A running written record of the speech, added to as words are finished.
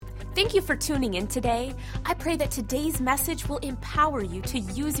Thank you for tuning in today. I pray that today's message will empower you to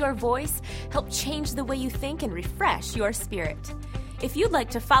use your voice, help change the way you think, and refresh your spirit. If you'd like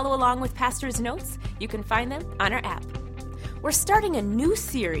to follow along with Pastor's notes, you can find them on our app. We're starting a new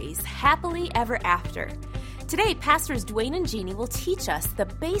series, Happily Ever After. Today, Pastors Dwayne and Jeannie will teach us the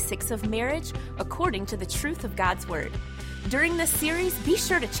basics of marriage according to the truth of God's Word. During this series, be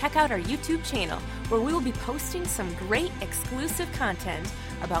sure to check out our YouTube channel, where we will be posting some great exclusive content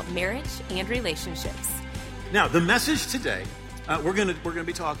about marriage and relationships. Now, the message today, we're going to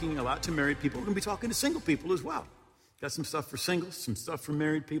be talking a lot to married people. We're going to be talking to single people as well. Got some stuff for singles, some stuff for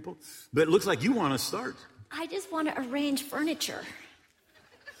married people. But it looks like you want to start. I just want to arrange furniture.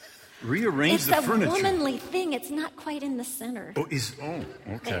 Rearrange the furniture. It's a womanly thing. It's not quite in the center. Oh, okay.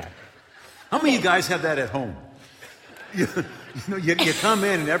 There. How many of you guys have that at home? You come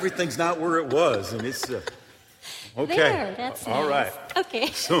in and everything's not where it was, and it's okay. There, that's all nice. right. Okay.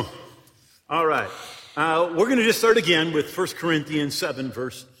 So, all right. We're going to just start again with 1 Corinthians 7,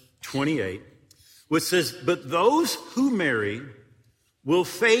 verse 28, which says, "But those who marry will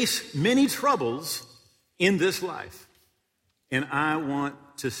face many troubles in this life, and I want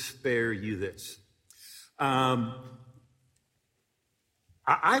to spare you this."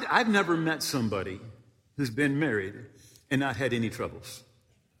 I've never met somebody who's been married and not had any troubles.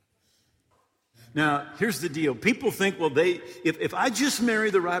 Now, here's the deal. People think, well, if I just marry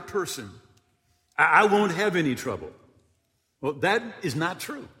the right person, I won't have any trouble. Well, that is not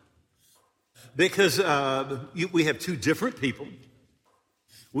true. Because we have two different people.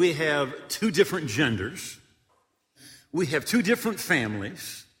 We have two different genders. We have two different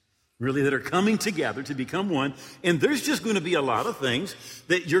families, really, that are coming together to become one. And there's just going to be a lot of things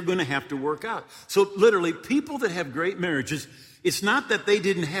that you're going to have to work out. So literally, people that have great marriages, it's not that they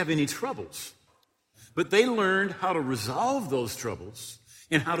didn't have any troubles, but they learned how to resolve those troubles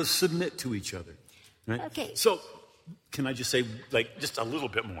and how to submit to each other. Right? Okay. So can I just say, just a little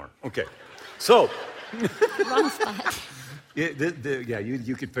bit more? Okay. So. Wrong spot.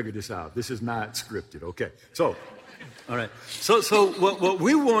 You can figure this out. This is not scripted. Okay. So. All right. So what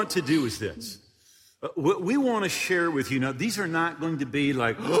we want to do is this. What we want to share with you now, these are not going to be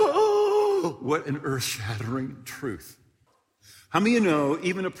like, oh, what an earth-shattering truth. How many of you know,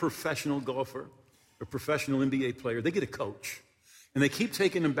 even a professional golfer, a professional NBA player, they get a coach, and they keep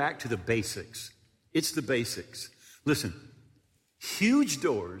taking them back to the basics. It's the basics. Listen, huge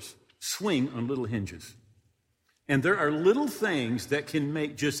doors swing on little hinges. And there are little things that can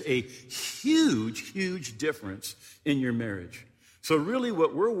make just a huge, huge difference in your marriage. So really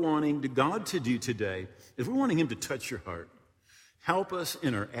what we're wanting God to do today is we're wanting him to touch your heart, help us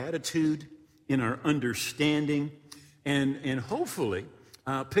in our attitude, in our understanding, and hopefully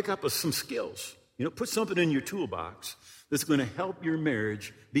pick up some skills. Put something in your toolbox that's going to help your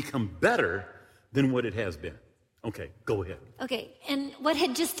marriage become better than what it has been. Okay, go ahead. Okay, and what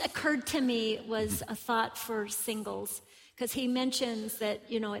had just occurred to me was a thought for singles, because he mentions that,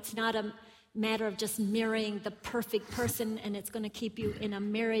 it's not a matter of just marrying the perfect person and it's going to keep you in a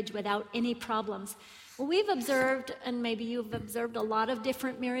marriage without any problems. Well, we've observed, and maybe you've observed, a lot of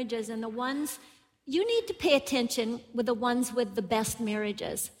different marriages, and the ones, you need to pay attention with the ones with the best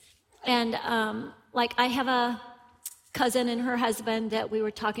marriages. And I have a cousin and her husband that we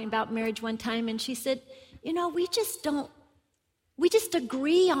were talking about marriage one time, and she said, we just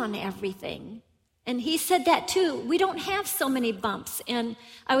agree on everything. And he said that too. We don't have so many bumps. And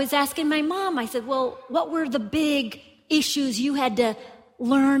I was asking my mom, I said, well, what were the big issues you had to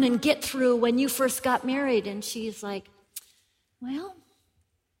learn and get through when you first got married? And she's like, well,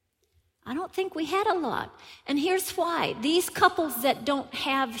 I don't think we had a lot. And here's why. These couples that don't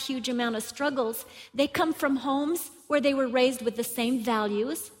have huge amount of struggles, they come from homes where they were raised with the same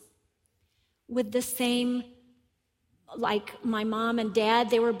values, with the same, like my mom and dad,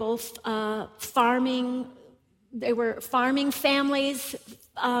 they were both farming. They were farming families.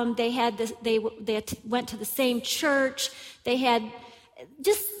 They went to the same church. They had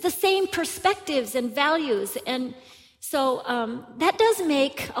just the same perspectives and values. And so that does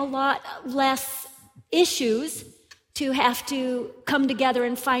make a lot less issues to have to come together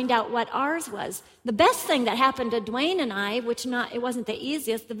and find out what ours was. The best thing that happened to Dwayne and I, it wasn't the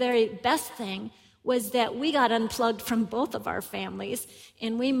easiest, the very best thing was that we got unplugged from both of our families,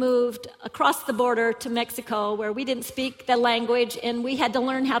 and we moved across the border to Mexico, where we didn't speak the language, and we had to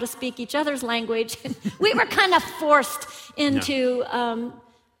learn how to speak each other's language. We were kind of forced into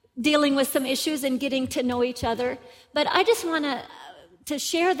dealing with some issues and getting to know each other. But I just want to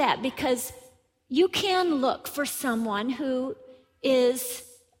share that, because you can look for someone who is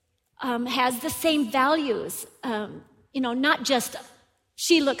has the same values, not just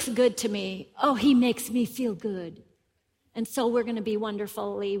she looks good to me. Oh, he makes me feel good. And so we're going to be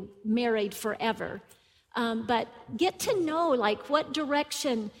wonderfully married forever. But get to know, like, what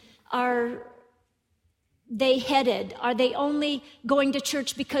direction are they headed? Are they only going to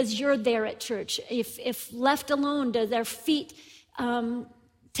church because you're there at church? If left alone, do their feet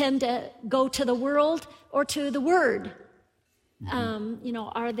tend to go to the world or to the Word?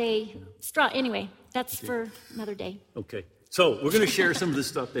 Are they strong? Anyway, that's for another day. Okay. So we're going to share some of the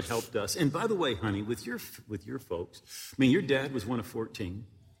stuff that helped us. And by the way, honey, with your folks, I mean, your dad was one of 14.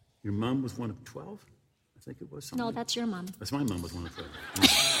 Your mom was one of 12. I think it was something. No, that's your mom. That's my mom was one of 12.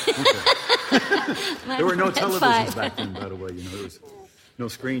 Okay. There were no televisions back then, by the way. There was no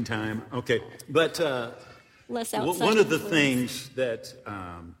screen time. Okay. But less outside one of the influence. things that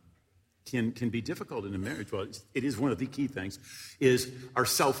can be difficult in a marriage, well, it is one of the key things, is our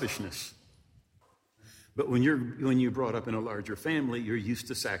selfishness. But when you're brought up in a larger family, you're used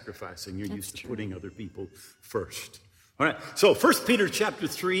to sacrificing. You're used to putting other people first. All right. So 1 Peter chapter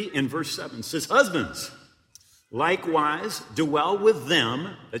 3 and verse 7 says, husbands, likewise dwell with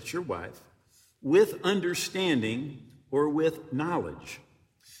them, that's your wife, with understanding or with knowledge,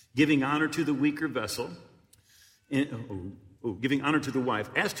 giving honor to the weaker vessel, giving honor to the wife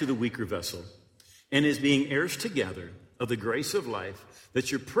as to the weaker vessel, and as being heirs together of the grace of life,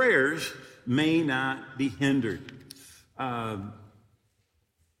 that your prayers may not be hindered.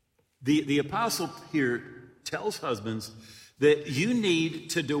 The apostle here tells husbands that you need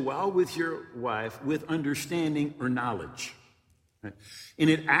to dwell with your wife with understanding or knowledge. Right? And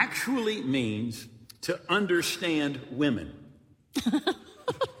it actually means to understand women.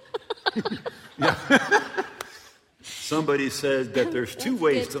 Yeah. Somebody said that there's two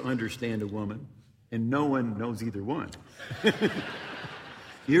ways to understand a woman, and no one knows either one.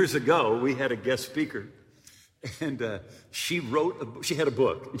 Years ago, we had a guest speaker, and she had a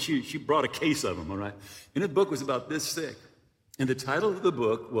book, and she brought a case of them, all right? And the book was about this thick. And the title of the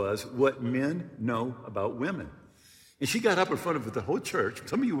book was What Men Know About Women. And she got up in front of the whole church.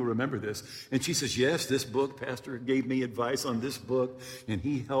 Some of you will remember this. And she says, yes, this book, Pastor gave me advice on this book, and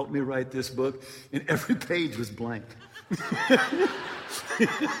he helped me write this book. And every page was blank.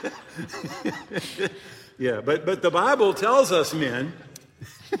 Yeah, but the Bible tells us, men,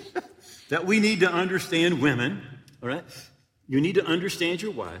 that we need to understand women, all right? You need to understand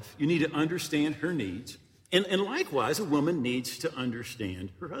your wife. You need to understand her needs. And likewise, a woman needs to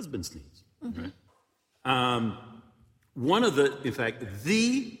understand her husband's needs, right?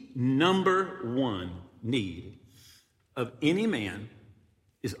 The number one need of any man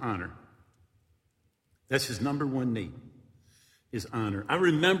is honor. That's his number one need, is honor. I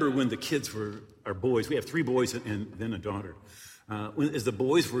remember when the kids our boys, we have 3 boys and then a daughter. As the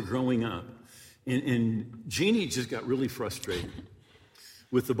boys were growing up, and Jeannie just got really frustrated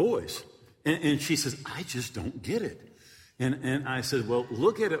with the boys. And she says, I just don't get it. And I said, well,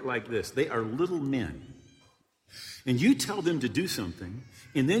 look at it like this. They are little men. And you tell them to do something,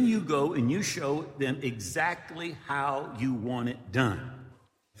 and then you go and you show them exactly how you want it done.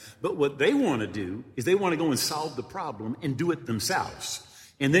 But what they want to do is they want to go and solve the problem and do it themselves.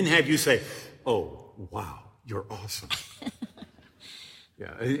 And then have you say, oh, wow, you're awesome.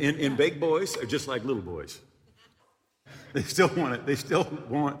 Yeah, and big boys are just like little boys. They still want it. They still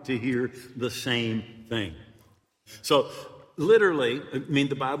want to hear the same thing. So literally,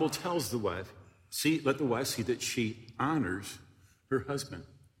 the Bible tells the wife, let the wife see that she honors her husband.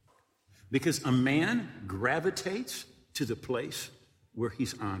 Because a man gravitates to the place where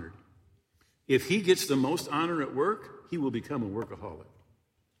he's honored. If he gets the most honor at work, he will become a workaholic.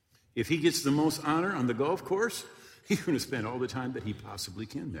 If he gets the most honor on the golf course, he's going to spend all the time that he possibly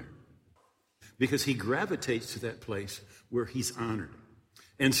can there. Because he gravitates to that place where he's honored.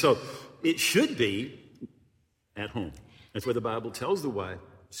 And so it should be at home. That's why the Bible tells the wife,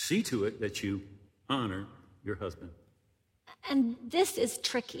 see to it that you honor your husband. And this is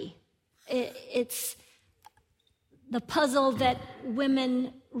tricky. It's the puzzle that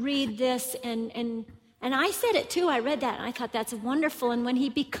women read this, and I said it too. I read that, and I thought that's wonderful. And when he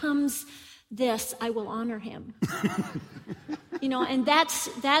becomes this, I will honor him. And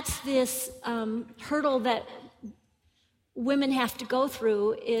that's this hurdle that women have to go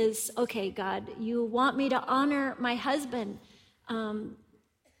through is, okay, God, you want me to honor my husband. How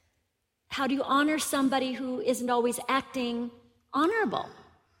do you honor somebody who isn't always acting honorable?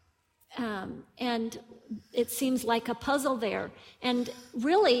 And it seems like a puzzle there. And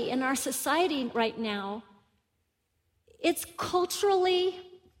really, in our society right now, it's culturally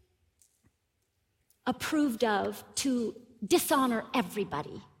approved of to dishonor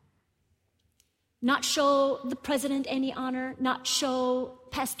everybody. not show the president any honor, not show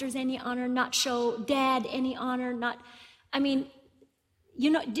pastors any honor, not show dad any honor, am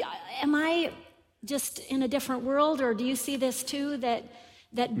I just in a different world, or do you see this too, that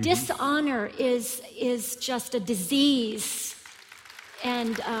dishonor is just a disease?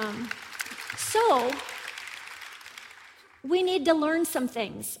 And so we need to learn some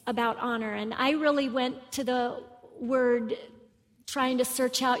things about honor. And I really went to the word trying to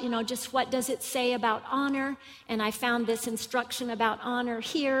search out, just what does it say about honor? And I found this instruction about honor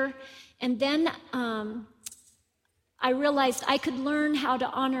here. And then I realized I could learn how to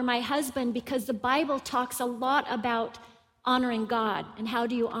honor my husband, because the Bible talks a lot about honoring God. And how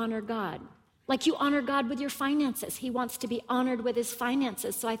do you honor God? Like you honor God with your finances. He wants to be honored with his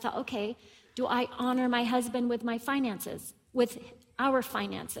finances. So I thought, okay, do I honor my husband with my finances, with our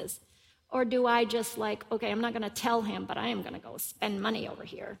finances? Or do I just okay, I'm not going to tell him, but I am going to go spend money over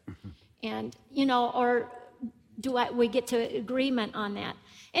here. And, or we get to agreement on that?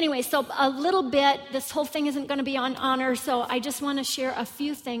 Anyway, so a little bit, this whole thing isn't going to be on honor, so I just want to share a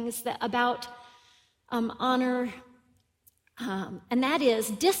few things about honor, and that is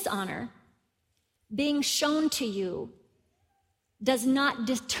dishonor being shown to you does not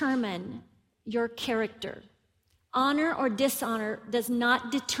determine your character. Honor or dishonor does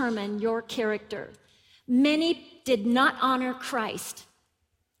not determine your character. Many did not honor Christ,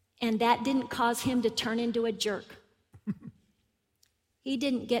 and that didn't cause him to turn into a jerk. He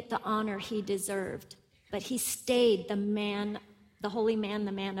didn't get the honor he deserved, but he stayed the holy man,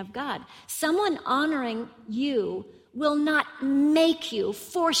 the man of God. Someone honoring you will not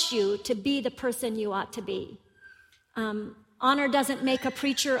force you to be the person you ought to be. Honor doesn't make a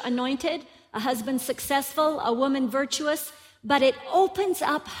preacher anointed, a husband successful, a woman virtuous, but it opens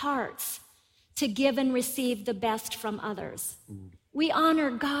up hearts to give and receive the best from others. We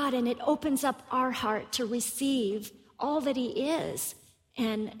honor God, and it opens up our heart to receive all that he is.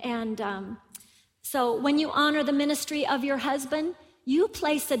 So when you honor the ministry of your husband, you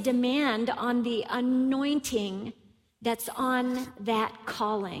place a demand on the anointing that's on that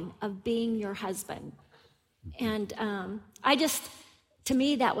calling of being your husband. And to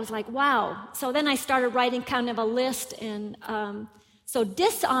me, that was like, wow. So then I started writing kind of a list. And so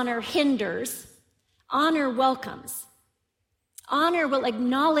dishonor hinders, honor welcomes. Honor will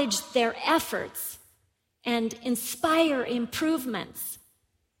acknowledge their efforts and inspire improvements.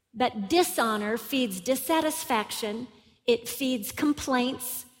 But dishonor feeds dissatisfaction. It feeds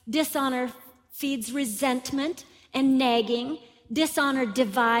complaints. Dishonor feeds resentment and nagging. Dishonor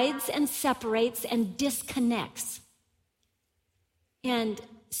divides and separates and disconnects. And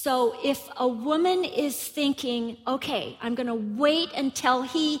so if a woman is thinking, okay, I'm going to wait until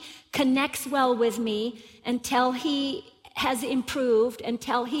he connects well with me, until he has improved,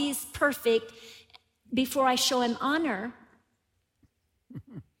 until he's perfect, before I show him honor,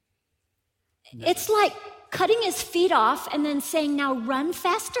 it's like cutting his feet off and then saying, now run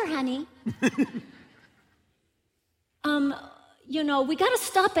faster, honey. We got to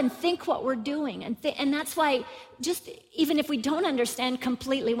stop and think what we're doing. And that's why, just even if we don't understand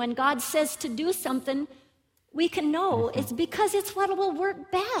completely, when God says to do something, we can know it's because it's what will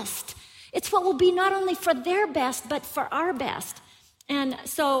work best. It's what will be not only for their best, but for our best. And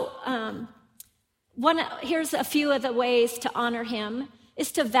so here's a few of the ways to honor him,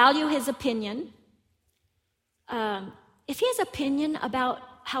 is to value his opinion. If he has opinion about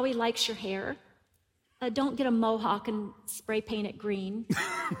how he likes your hair, don't get a mohawk and spray paint it green,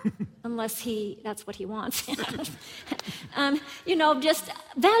 unless that's what he wants. Just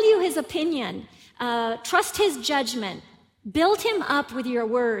value his opinion. Trust his judgment. Build him up with your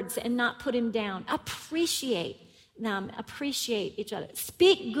words and not put him down. Appreciate them. Appreciate each other.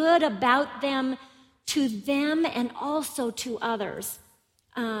 Speak good about them to them and also to others.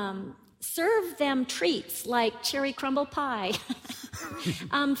 Serve them treats like cherry crumble pie.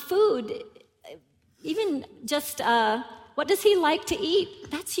 Food. Even just what does he like to eat?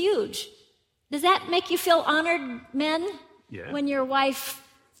 That's huge. Does that make you feel honored, men? Yeah. When your wife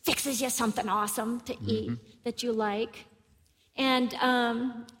fixes you something awesome to eat that you like? And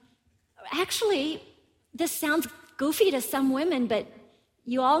actually, this sounds goofy to some women, but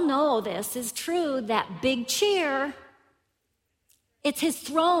you all know this is true. That big chair, it's his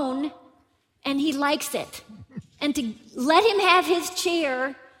throne, and he likes it. And to let him have his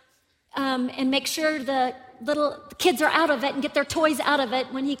chair, and make sure the little kids are out of it and get their toys out of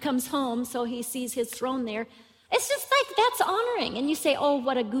it when he comes home so he sees his throne there. It's just like, that's honoring. And you say, oh,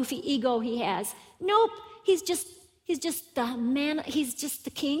 what a goofy ego he has. Nope, he's just He's just the man, he's just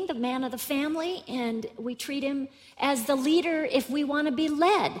the king, the man of the family, and we treat him as the leader if we want to be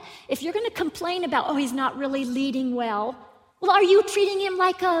led. If you're going to complain about, oh, he's not really leading well, well, are you treating him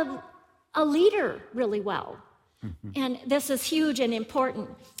like a leader really well? And this is huge and important.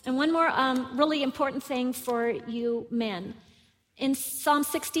 And one more really important thing for you men. In Psalm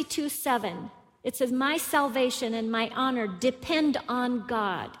 62:7, it says, my salvation and my honor depend on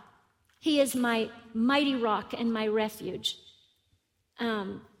God. He is my mighty rock and my refuge.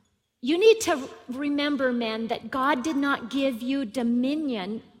 You need to remember, men, that God did not give you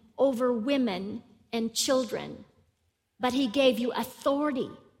dominion over women and children, but he gave you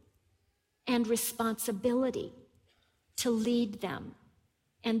authority and responsibility to lead them.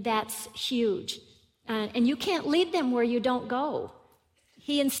 And that's huge. And you can't lead them where you don't go.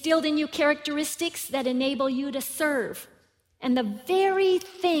 He instilled in you characteristics that enable you to serve. And the very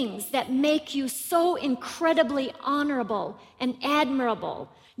things that make you so incredibly honorable and admirable,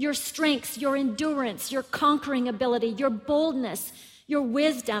 your strengths, your endurance, your conquering ability, your boldness, your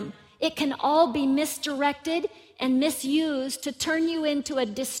wisdom, it can all be misdirected and misused to turn you into a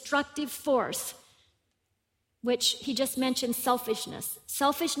destructive force, which he just mentioned, selfishness.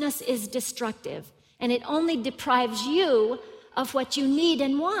 Selfishness is destructive, and it only deprives you of what you need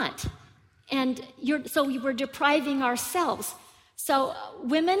and want. And so we're depriving ourselves. So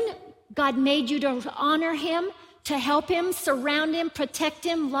women, God made you to honor him, to help him, surround him, protect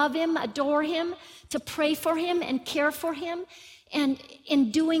him, love him, adore him, to pray for him and care for him. And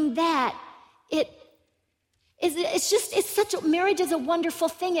in doing that, marriage is a wonderful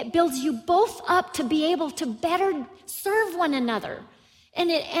thing. It builds you both up to be able to better serve one another. And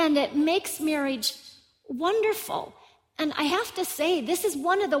it makes marriage wonderful. And I have to say, this is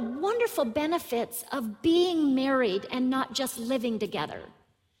one of the wonderful benefits of being married and not just living together,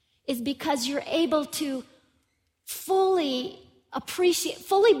 is because you're able to fully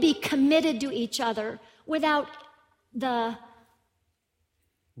be committed to each other without the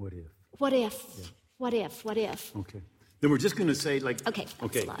what if. Yeah. What if. Okay. Then we're just going to say okay,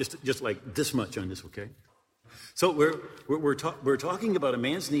 just like this much on this, okay? So we're talking about a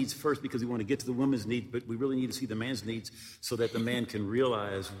man's needs first because we want to get to the woman's needs, but we really need to see the man's needs so that the man can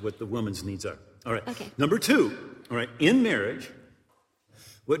realize what the woman's needs are. All right. Okay. Number 2, all right, in marriage,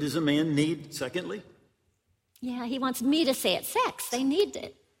 what does a man need secondly? Yeah, he wants me to say it. Sex. They need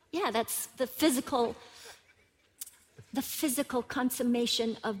it. Yeah, that's the physical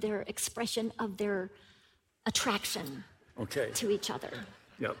consummation of their expression of their attraction to each other.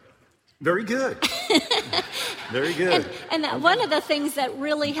 Yep. Very good. Very good. And one of the things that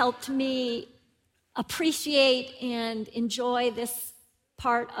really helped me appreciate and enjoy this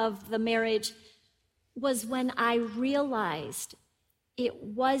part of the marriage was when I realized it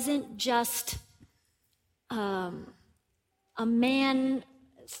wasn't just a man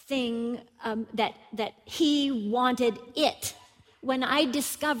thing that he wanted it. When I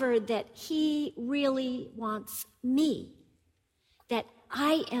discovered that he really wants me, that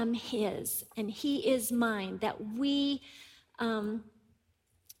I am his and he is mine, that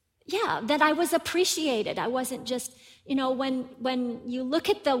that I was appreciated. I wasn't just, when you look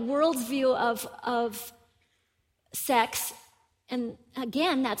at the world's view of sex, and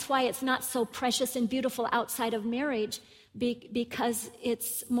again, that's why it's not so precious and beautiful outside of marriage, because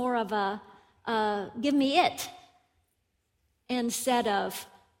it's more of a give me it instead of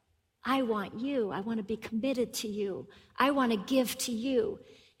I want you. I want to be committed to you. I want to give to you.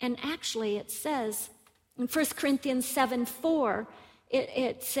 And actually it says in 1 Corinthians 7:4,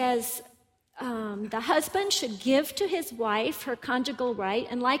 it says the husband should give to his wife her conjugal right,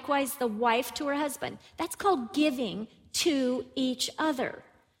 and likewise the wife to her husband. That's called giving to each other.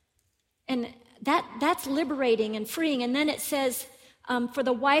 And that's liberating and freeing. And then it says, for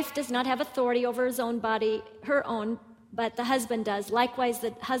the wife does not have authority over his own body, her own, but the husband does. Likewise,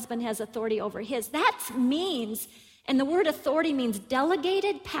 the husband has authority over his. That means, and the word authority means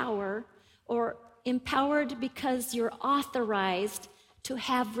delegated power or empowered because you're authorized to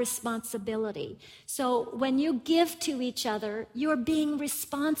have responsibility. So when you give to each other, you're being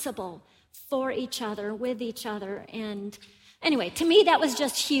responsible for each other, with each other. And anyway, to me, that was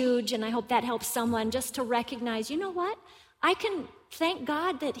just huge, and I hope that helps someone just to recognize, you know what? I can thank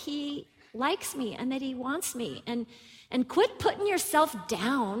God that he likes me and that he wants me. And quit putting yourself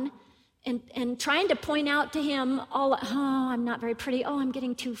down and trying to point out to him, I'm not very pretty. Oh, I'm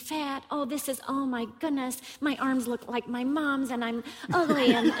getting too fat. Oh, oh my goodness, my arms look like my mom's and I'm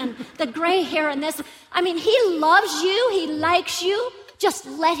ugly and the gray hair and this. I mean, he loves you. He likes you. just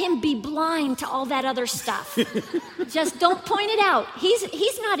let him be blind to all that other stuff. Just don't point it out.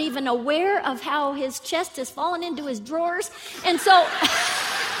 He's not even aware of how his chest has fallen into his drawers. And so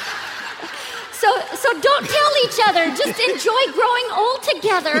don't tell each other. Just enjoy growing old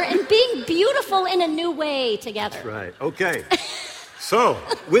together and being beautiful in a new way together. That's right. Okay. So,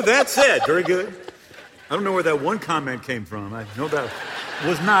 with that said, very good. I don't know where that one comment came from. I know that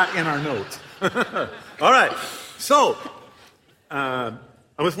was not in our notes. All right. So, I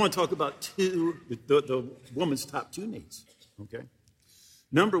just want to talk about the woman's top 2 needs. Okay.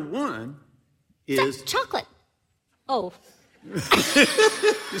 Number 1 is chocolate. Oh.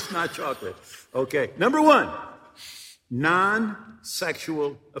 It's not chocolate. Okay. Number 1,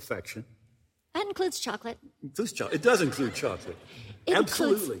 non-sexual affection. That includes chocolate. It does include chocolate. It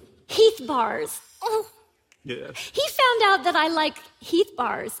Absolutely. Includes Heath bars. Oh. Yeah. He found out that I like Heath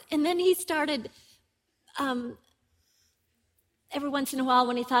bars, and then he started, every once in a while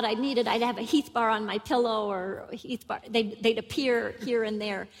when he thought I'd need it, I'd have a Heath bar on my pillow or a Heath bar. They'd appear here and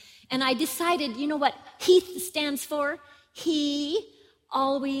there. And I decided, you know what Heath stands for? He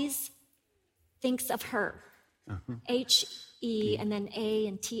always thinks of her. Uh-huh. H-E and then A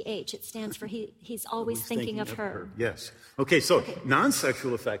and T-H. It stands for he's always thinking of her. Yes. Okay, so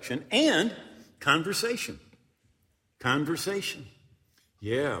non-sexual affection and conversation. Conversation.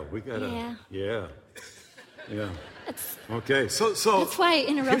 Yeah, we got to. Yeah. Okay, so that's why I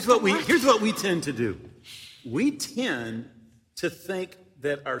interrupted. Here's what we tend to do. We tend to think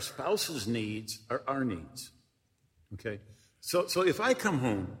that our spouse's needs are our needs. Okay, so if I come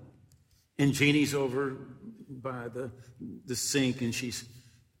home and Jeannie's over by the sink and she's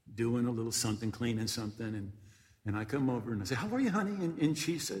doing a little something, cleaning something, and I come over and I say, "How are you, honey?" And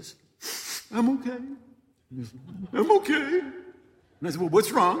she says, "I'm okay. I'm okay." And I said, "Well,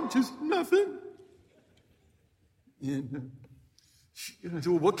 what's wrong?" Just nothing. And I said,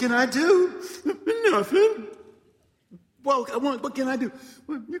 "Well, what can I do?" "Nothing." "Well, what can I do?"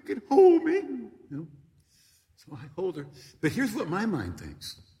 "Well, you can hold me." So I hold her. But here's what my mind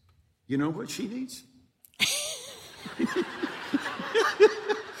thinks. You know what she needs?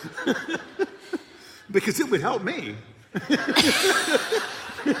 Because it would help me.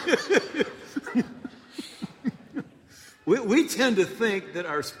 We tend to think that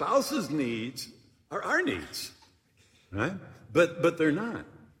our spouse's needs are our needs, right? But they're not.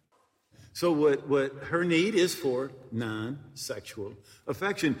 So what her need is for non-sexual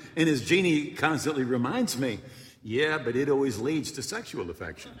affection. And as Jeannie constantly reminds me, yeah, but it always leads to sexual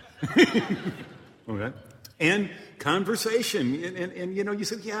affection. Okay? And conversation. And you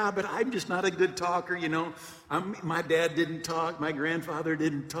said, yeah, but I'm just not a good talker, my dad didn't talk, my grandfather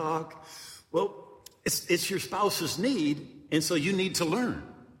didn't talk. Well, it's your spouse's need, and so you need to learn.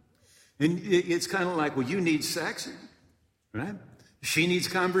 And it's kind of like, well, you need sex, right? She needs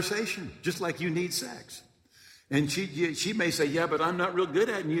conversation, just like you need sex. And she may say, yeah, but I'm not real good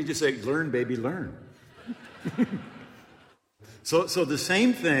at it. And you just say, learn, baby, learn. So the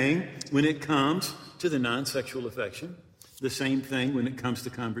same thing when it comes to the non-sexual affection, the same thing when it comes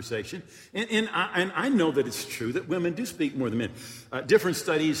to conversation. And I know that it's true that women do speak more than men. Different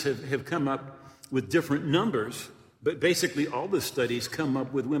studies have come up with different numbers, but basically all the studies come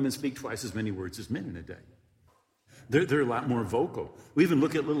up with women speak twice as many words as men in a day. They're a lot more vocal. We even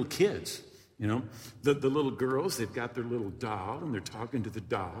look at little kids. The little girls, they've got their little doll, and they're talking to the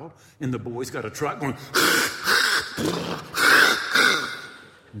doll, and the boy's got a truck going,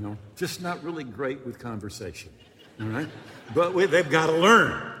 just not really great with conversation, all right? But they've got to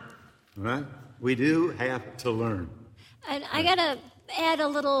learn, all right? We do have to learn. And I got to add a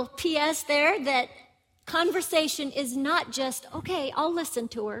little P.S. there that conversation is not just, okay, I'll listen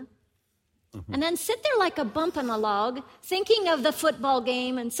to her. Mm-hmm. And then sit there like a bump in a log, thinking of the football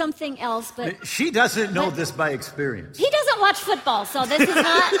game and something else. But she doesn't know this by experience. He doesn't watch football, so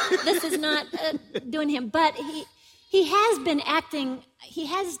this is not doing him. But he has been acting. He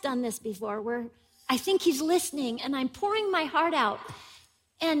has done this before, where I think he's listening, and I'm pouring my heart out,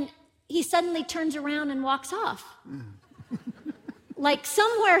 and he suddenly turns around and walks off. Like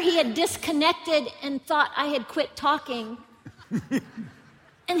somewhere he had disconnected and thought I had quit talking.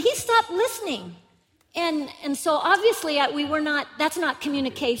 And he stopped listening. And so obviously that's not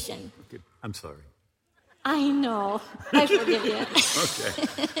communication. Okay, I'm sorry. I know. I forgive you.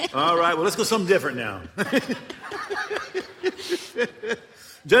 Okay. All right, well, let's go something different now.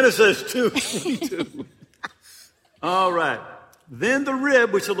 Genesis 2:22. All right. Then the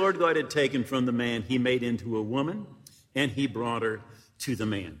rib which the Lord God had taken from the man, he made into a woman, and he brought her to the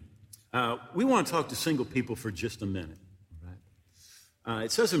man. We want to talk to single people for just a minute.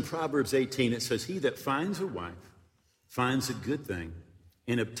 It says in Proverbs 18, it says, he that finds a wife finds a good thing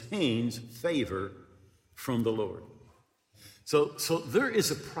and obtains favor from the Lord. So there is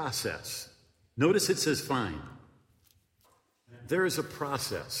a process. Notice it says find. There is a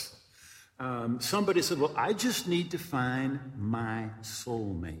process. Somebody said, well, I just need to find my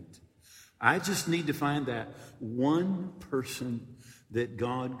soulmate. I just need to find that one person that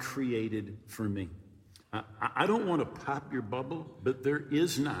God created for me. I don't want to pop your bubble, but there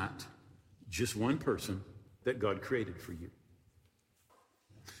is not just one person that God created for you.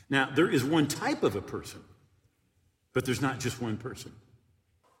 Now, there is one type of a person, but there's not just one person.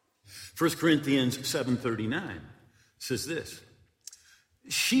 1 Corinthians 7:39 says this,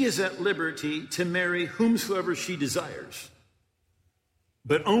 she is at liberty to marry whomsoever she desires,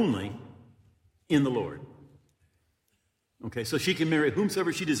 but only in the Lord. Okay, so she can marry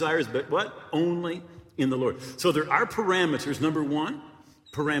whomsoever she desires, but what? Only in the Lord. So there are parameters. Number one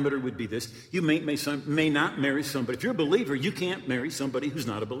parameter would be this. You may not marry somebody. If you're a believer, you can't marry somebody who's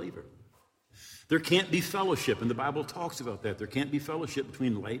not a believer. There can't be fellowship, and the Bible talks about that. There can't be fellowship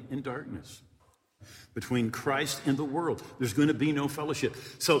between light and darkness, between Christ and the world. There's going to be no fellowship.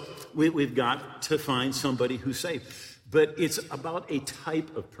 So we've got to find somebody who's saved. But it's about a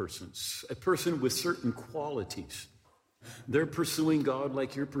type of person, a person with certain qualities. They're pursuing God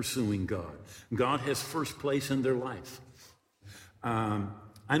like you're pursuing God. God has first place in their life.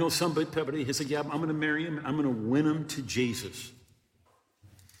 I know somebody has said, yeah, I'm going to marry him. I'm going to win him to Jesus.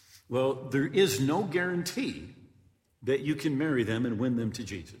 Well, there is no guarantee that you can marry them and win them to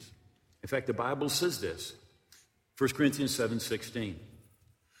Jesus. In fact, the Bible says this, 1 Corinthians 7:16.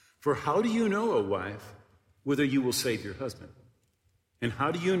 For how do you know, O wife, whether you will save your husband? And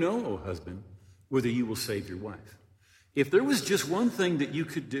how do you know, O husband, whether you will save your wife? If there was just one thing that you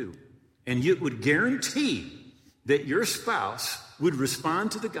could do, and it would guarantee that your spouse would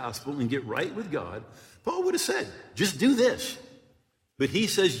respond to the gospel and get right with God, Paul would have said, just do this. But he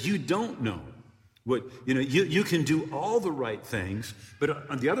says you don't know. You can do all the right things, but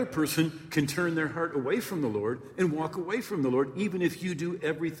the other person can turn their heart away from the Lord and walk away from the Lord, even if you do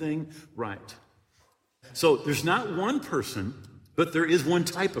everything right. So there's not one person, but there is one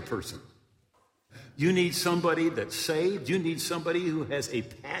type of person. You need somebody that's saved. You need somebody who has a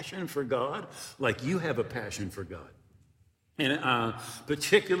passion for God, like you have a passion for God. And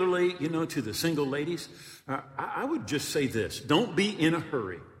particularly, to the single ladies, I would just say this. Don't be in a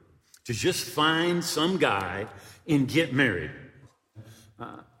hurry to just find some guy and get married.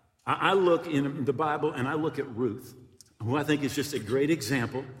 I look in the Bible and I look at Ruth, who I think is just a great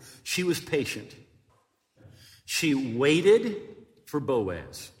example. She was patient. She waited for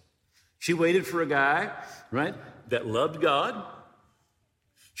Boaz. She waited for a guy, right, that loved God.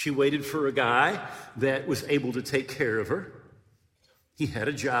 She waited for a guy that was able to take care of her. He had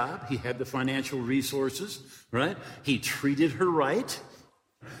a job. He had the financial resources, right? He treated her right.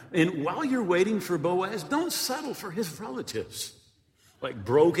 And while you're waiting for Boaz, don't settle for his relatives, like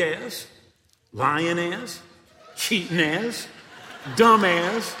broke ass, lying ass, cheating ass, dumb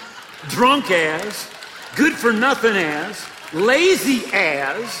ass, drunk ass, good for nothing ass, lazy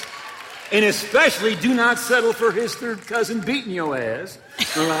ass, and especially do not settle for his third cousin beating your ass,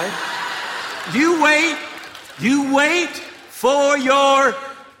 all right? You wait for your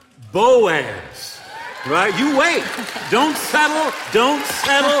Boaz, right? You wait. Don't settle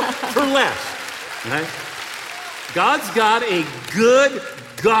for less, right? God's got a good,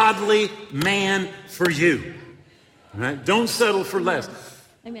 godly man for you, right? Don't settle for less.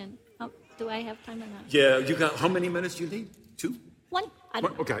 Amen. Do I have time or not? Yeah, you got, how many minutes do you need? 2? 1?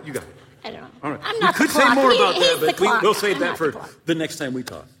 Okay, you got it. I don't know. All right. I'm not we could the clock. say more about that, He's but we'll save that for the next time we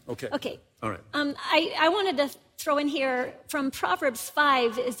talk. Okay. Okay. All right. I wanted to throw in here from Proverbs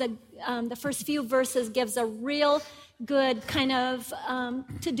 5 is the first few verses gives a real good kind of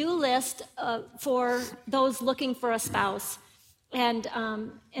to-do list for those looking for a spouse. And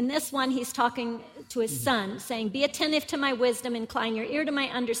in this one, he's talking to his son, saying, "Be attentive to my wisdom, incline your ear to my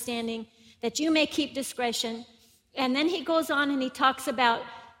understanding, that you may keep discretion." And then he goes on and he talks about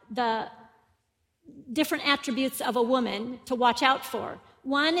the different attributes of a woman to watch out for.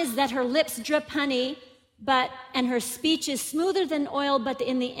 One is that her lips drip honey, and her speech is smoother than oil, but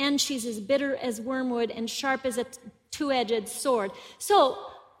in the end she's as bitter as wormwood and sharp as a two-edged sword. So,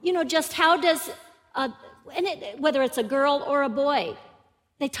 just how does, whether it's a girl or a boy,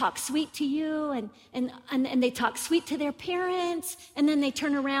 they talk sweet to you and they talk sweet to their parents, and then they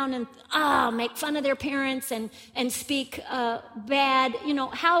turn around and make fun of their parents and speak bad.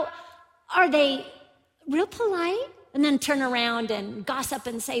 How are they real polite and then turn around and gossip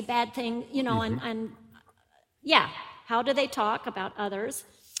and say bad things, how do they talk about others?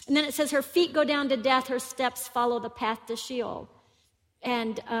 And then it says her feet go down to death, her steps follow the path to Sheol.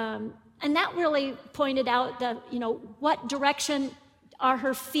 And that really pointed out what direction are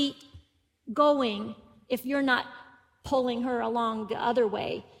her feet going if you're not pulling her along the other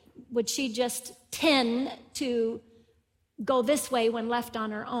way? Would she just tend to go this way when left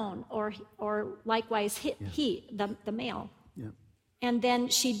on her own, or likewise the male? Yeah. And then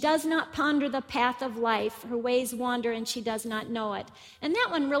she does not ponder the path of life. Her ways wander and she does not know it. And that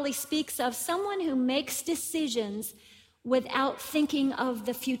one really speaks of someone who makes decisions without thinking of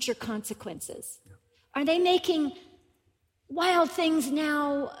the future consequences. Yeah. Are they making wild things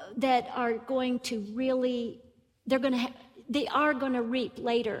now that are going to really, they are going to reap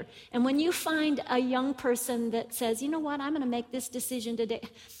later? And when you find a young person that says, you know what, I'm going to make this decision today.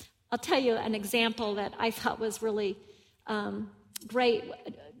 I'll tell you an example that I thought was really great.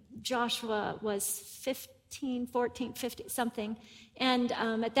 Joshua was 15, 14, 15, something. And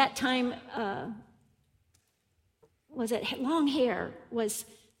at that time, was it long hair?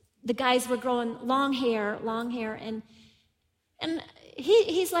 The guys were growing long hair, and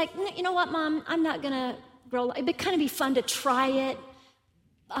he's like, you know what, Mom, I'm not going to grow. It'd kind of be fun to try it,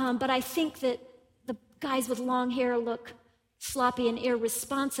 but I think that the guys with long hair look sloppy and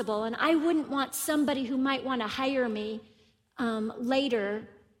irresponsible, and I wouldn't want somebody who might want to hire me later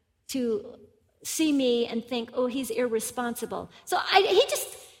to see me and think, oh, he's irresponsible. So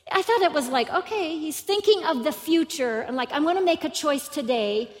I thought it was like, okay, he's thinking of the future, and like, I'm going to make a choice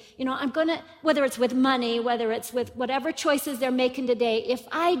today. I'm going to, whether it's with money, whether it's with whatever choices they're making today, if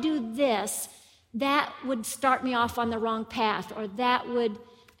I do this, that would start me off on the wrong path, or that would,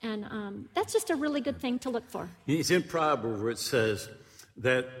 and that's just a really good thing to look for. It's in Proverbs where it says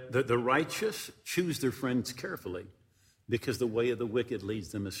that the righteous choose their friends carefully because the way of the wicked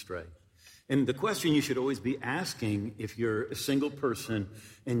leads them astray. And the question you should always be asking if you're a single person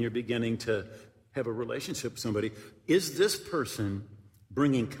and you're beginning to have a relationship with somebody, is this person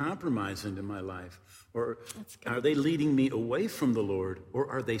bringing compromise into my life? Or are they leading me away from the Lord? Or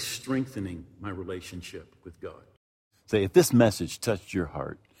are they strengthening my relationship with God? Say, if this message touched your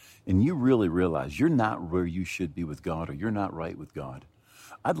heart and you really realize you're not where you should be with God, or you're not right with God,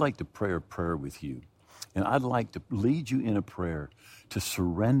 I'd like to pray a prayer with you. And I'd like to lead you in a prayer to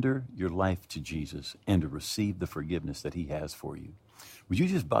surrender your life to Jesus and to receive the forgiveness that he has for you. Would you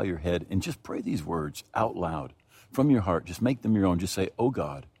just bow your head and just pray these words out loud from your heart? Just make them your own. Just say, oh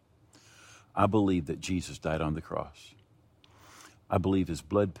God, I believe that Jesus died on the cross. I believe his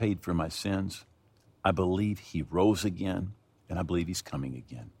blood paid for my sins. I believe he rose again, and I believe he's coming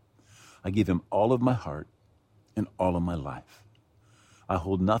again. I give him all of my heart and all of my life. I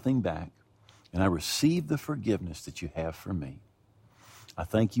hold nothing back, and I receive the forgiveness that you have for me. I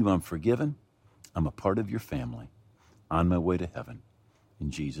thank you I'm forgiven. I'm a part of your family, on my way to heaven.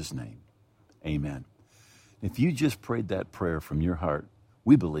 In Jesus' name, amen. If you just prayed that prayer from your heart,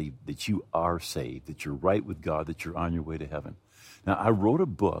 we believe that you are saved, that you're right with God, that you're on your way to heaven. Now, I wrote a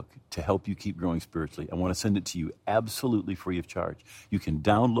book to help you keep growing spiritually. I want to send it to you absolutely free of charge. You can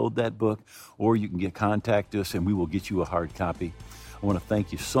download that book, or you can contact us, and we will get you a hard copy. I want to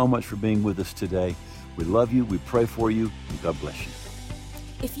thank you so much for being with us today. We love you, we pray for you, and God bless you.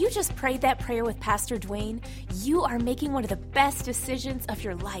 If you just prayed that prayer with Pastor Dwayne, you are making one of the best decisions of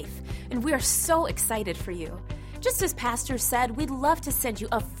your life, and we are so excited for you. Just as Pastor said, we'd love to send you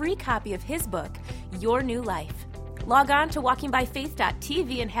a free copy of his book, Your New Life. Log on to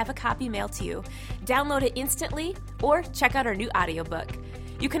walkingbyfaith.tv and have a copy mailed to you. Download it instantly or check out our new audiobook.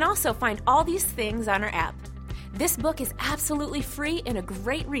 You can also find all these things on our app. This book is absolutely free and a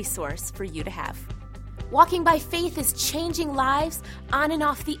great resource for you to have. Walking by Faith is changing lives on and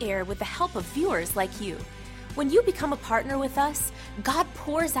off the air with the help of viewers like you. When you become a partner with us, God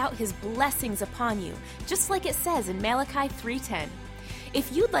pours out his blessings upon you, just like it says in Malachi 3:10.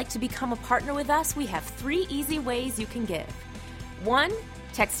 If you'd like to become a partner with us, we have 3 easy ways you can give. 1,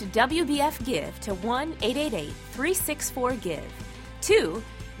 text WBF Give to 1-888-364-GIVE. 2,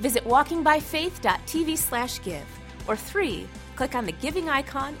 visit walkingbyfaith.tv/give. Or 3, click on the giving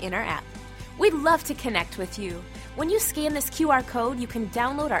icon in our app. We'd love to connect with you. When you scan this QR code, you can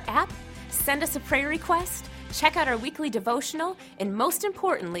download our app, send us a prayer request, check out our weekly devotional, and most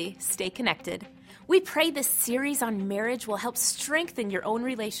importantly, stay connected. We pray this series on marriage will help strengthen your own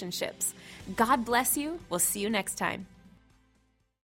relationships. God bless you. We'll see you next time.